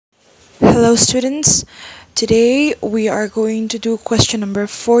Hello students, today we are going to do question number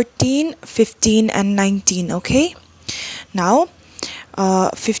 14, 15 and 19, okay? Now,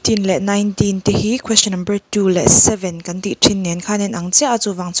 15 le 19 tehi question number 2 le 7 kanti chinnian kanen angche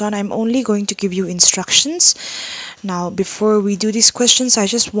achuwang chuan I'm only going to give you instructions. Now, before we do these questions, I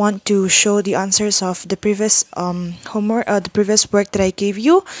just want to show the answers of the previous homework, the previous work that I gave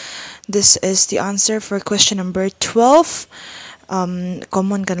you. This is the answer for question number 12.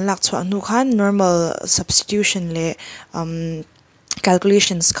 Common kan lak chwa nu khan normal substitution le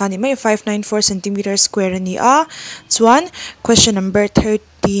calculations khan may 594 centimeter square ni a chuan question number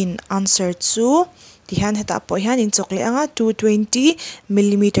 13 answer chu dihan heta po hian in chokle anga 220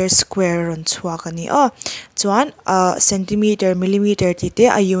 millimeter square ron chwa kani a chuan centimeter millimeter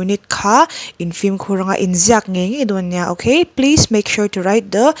tite a unit kha in film khuranga inziak nge donya. Okay, please make sure to write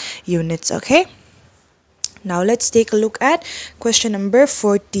the units. Okay, now let's take a look at question number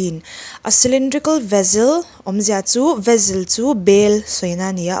 14. A cylindrical vessel vessel chu bale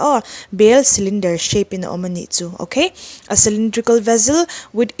soina niya or bale cylinder shape in omani chu. Okay, a cylindrical vessel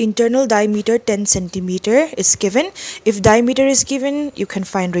with internal diameter 10 centimeter is given. If diameter is given, you can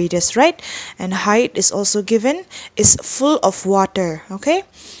find radius, right? And height is also given, is full of water. Okay,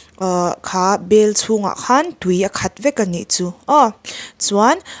 kha bale chunga khan tui a khat vek ani chu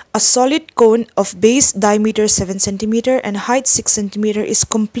chuan a solid cone of base diameter 7 centimeter and height 6 centimeter is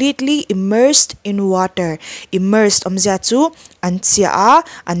completely immersed in water. Immersed omzia chu an chia a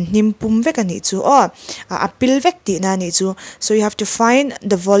an hnimpum vek ani chu a pil vek ti na ni chu. So you have to find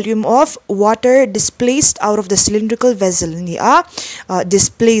the volume of water displaced out of the cylindrical vessel ni a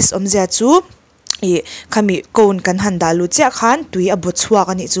displaced omzia chu kami cone kan handa lu chia khan tui a butchwa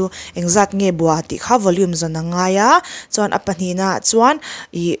kani chu exact nge bua ti kha volume zon ngaya chuan apanina chuan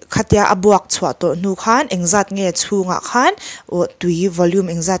I khatia abuak chwa to nu khan exact nge chunga khan o tui volume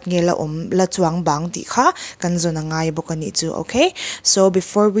exact nge la la chuang bang ti kha kan zon ngai bokani chu. Okay, so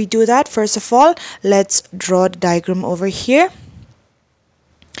before we do that, first of all, let's draw the diagram over here.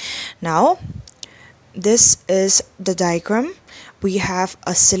 Now, this is the diagram. We have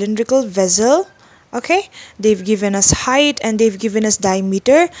a cylindrical vessel. Okay, they've given us height and they've given us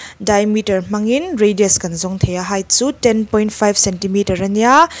diameter. Diameter mangin radius kan zong thea height chu 10.5 centimeter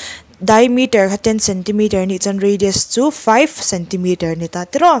anya. Diameter 10 centimeter ni chan radius chu 5 centimeter ni ta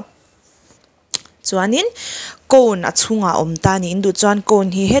tro. Chuanin cone achunga omta ni indu chuan cone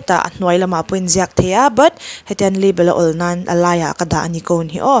hi heta hnuai lama point ziak thea but hetian label olnan alaya kada ani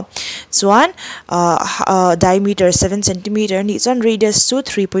cone hi chuan diameter 7 centimeter ni chuan radius chu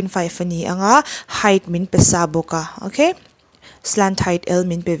 3.5 ani anga height min pesa boka. Okay, slant height L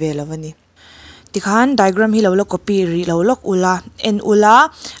min pe velavani tikhan diagram hi lo copy ri lo lok ula en ula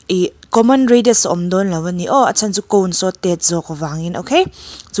common radius omdon lawani achan chu cone so te jok wangin. Okay,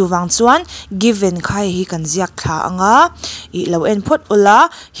 chuwang chuan given khai hi kan ziak thla anga I lo en phot ula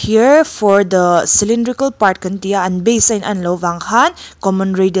here for the cylindrical part kan tia an baseline an lo wang khan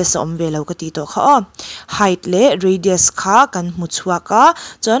common radius om ve lo ka ti to kha height le radius kha kan muchwa ka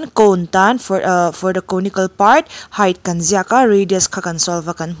chon cone tan for the conical part height kan ziaka radius kha kan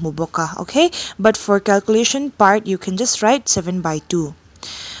solve kan muboka. Okay, but for calculation part you can just write 7/2.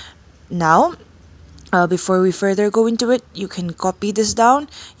 Now, before we further go into it, you can copy this down.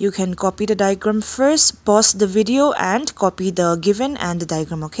 You can copy the diagram first, pause the video and copy the given and the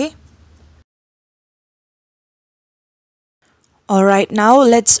diagram. Okay. Alright, now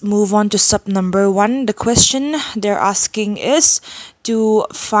let's move on to sub number 1. The question they're asking is to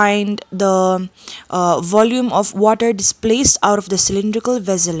find the volume of water displaced out of the cylindrical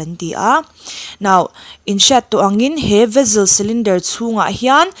vessel. Now, in short to angin he vessel cylinder chunga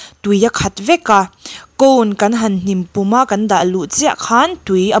hian tuya khat veka cone kan han hnimpuma kan da lu chia khan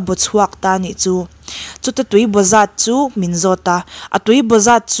tui a bochhuak ta ni chu chuta tui bozat chu minzota a tui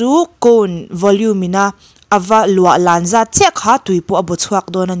bozat chu cone volume ina ava lua lanza che kha tuipo abo chuak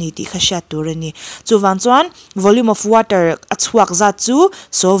dona ni ti khasha turani chuwan chuan volume of water a chuak za chu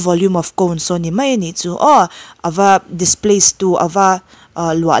so volume of cone so ni mai ni chu ava displaced to ava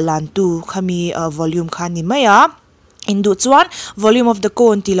lua lan tu khami volume kha ni maya indu chuan volume of the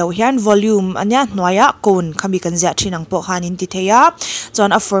cone ti lo hian volume anya hnuaya cone khami kan zia thinang po khanin ti theya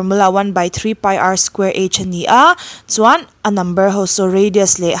chuan a formula 1/3 pi r square h ani a chuan a number ho so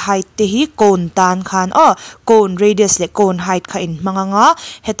radius le height te hi cone tan khan cone radius le cone height kha in manganga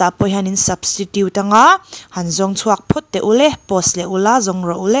heta po hian in substitute anga hanjong chuak phut te ule pos le ula jong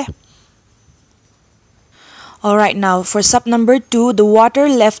ro ule. Alright, now for sub number 2, the water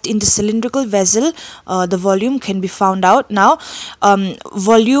left in the cylindrical vessel, the volume can be found out. Now,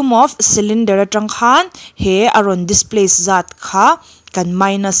 volume of cylinder atang khan he aron displace zat kha kan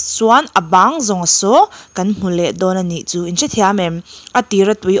minus chuan abang zong so kan hmule don ani chu in che thiamem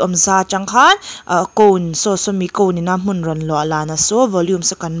atira tui omza changkhan cone so mi cone ina hmun ron lo alana so volume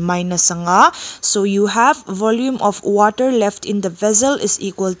so kan minus anga so you have volume of water left in the vessel is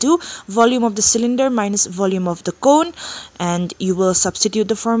equal to volume of the cylinder minus volume of the cone, and you will substitute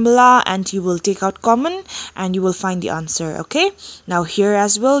the formula and you will take out common and you will find the answer. Okay, now here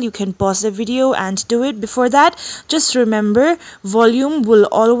as well you can pause the video and do it. Before that, just remember volume will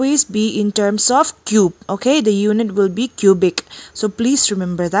always be in terms of cube. Okay, the unit will be cubic, so please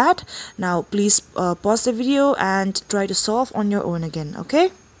remember that. Now please pause the video and try to solve on your own again.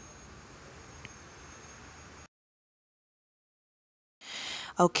 Okay.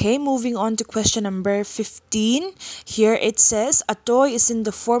 Okay, moving on to question number 15. Here it says, a toy is in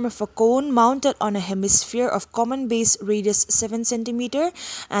the form of a cone mounted on a hemisphere of common base radius 7 centimeter,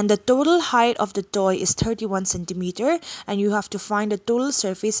 and the total height of the toy is 31 centimeter, and you have to find the total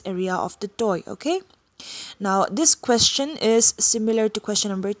surface area of the toy. Okay. Now, this question is similar to question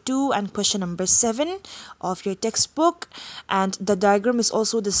number 2 and question number 7 of your textbook, and the diagram is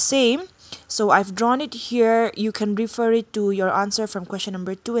also the same. So I've drawn it here. You can refer it to your answer from question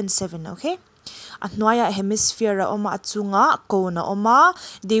number 2 and 7, okay? At noya hemisphere oma atsunga kona oma,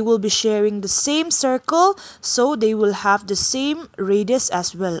 they will be sharing the same circle, so they will have the same radius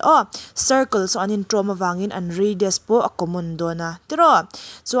as well. Oh, circle so anin trauma vangin and radius po a common dona. Tiro.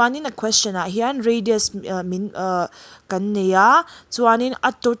 So anin a question na hiyan radius kanneya. So anin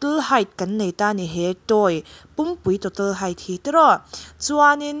a total height kanneta ni he toy. Pumpui total height hi tiro. So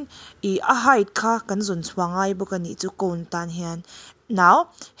anin a height ka kanzun swangay bo kani to kontan hiyan. Now,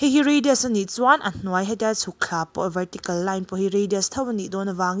 he radius ani chuan an hnuai heta chukla po vertical line po hi radius thaw ani don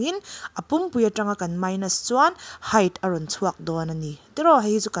awangin apum puya tanga kan minus chuan height aron chuak don ani. Tero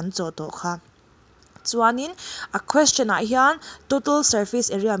hi chu kan chaw to kha. Chuanin a question a hian total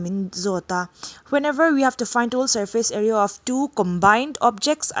surface area min zota. Whenever we have to find total surface area of two combined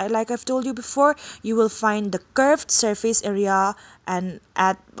objects, like I've told you before, you will find the curved surface area and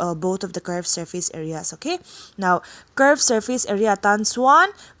add both of the curved surface areas. Okay, now curved surface area tan chuan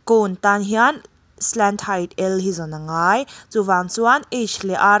cone tan hian slant height L hi zonangai chu wang chuan H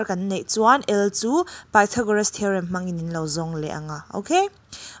le R kan nei chuan L chu Pythagoras theorem mangin in lo zong le anga. Okay,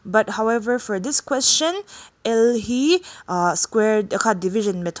 but however for this question L hi squared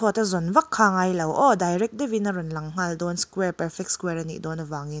division method a zon vak kha ngai lo o direct divin ron lang hal don square perfect square ani don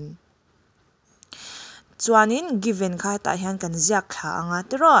awangin. Chuanin given ka ta hian kan ziak thla anga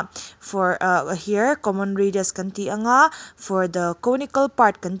tero. For here common radius kan ti anga, for the conical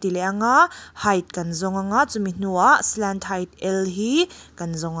part kan ti le anga, height kan zong anga chumi hnuwa slant height L hi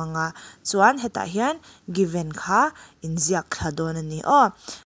kan zong anga. Chuan heta hian given kha in ziak thla don ani o.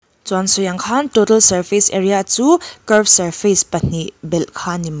 Chuan so yang khan total surface area chu curved surface pani bel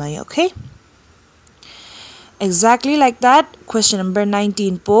kha ni mai. Okay, exactly like that. Question number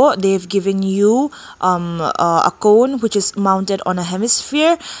 19 po, they've given you a cone which is mounted on a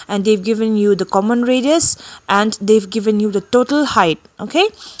hemisphere, and they've given you the common radius and they've given you the total height. Okay,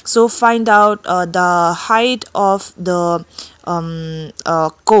 so find out the height of the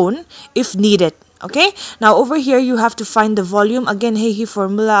cone if needed. Okay, now over here you have to find the volume. Again, hey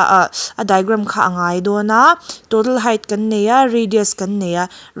formula a diagram ka angai do na total height kan neya, radius kan neya,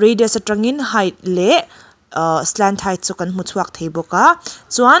 radius atrangin height le slant height so kan mutuak thebo ka.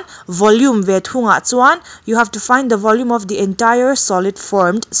 Chuan volume ve thunga chuan you have to find the volume of the entire solid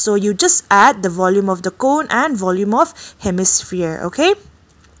formed, so you just add the volume of the cone and volume of hemisphere. Okay,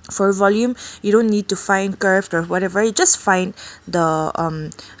 for volume you don't need to find curved or whatever, you just find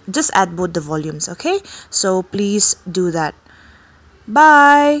the just add both the volumes. Okay, so please do that.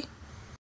 Bye.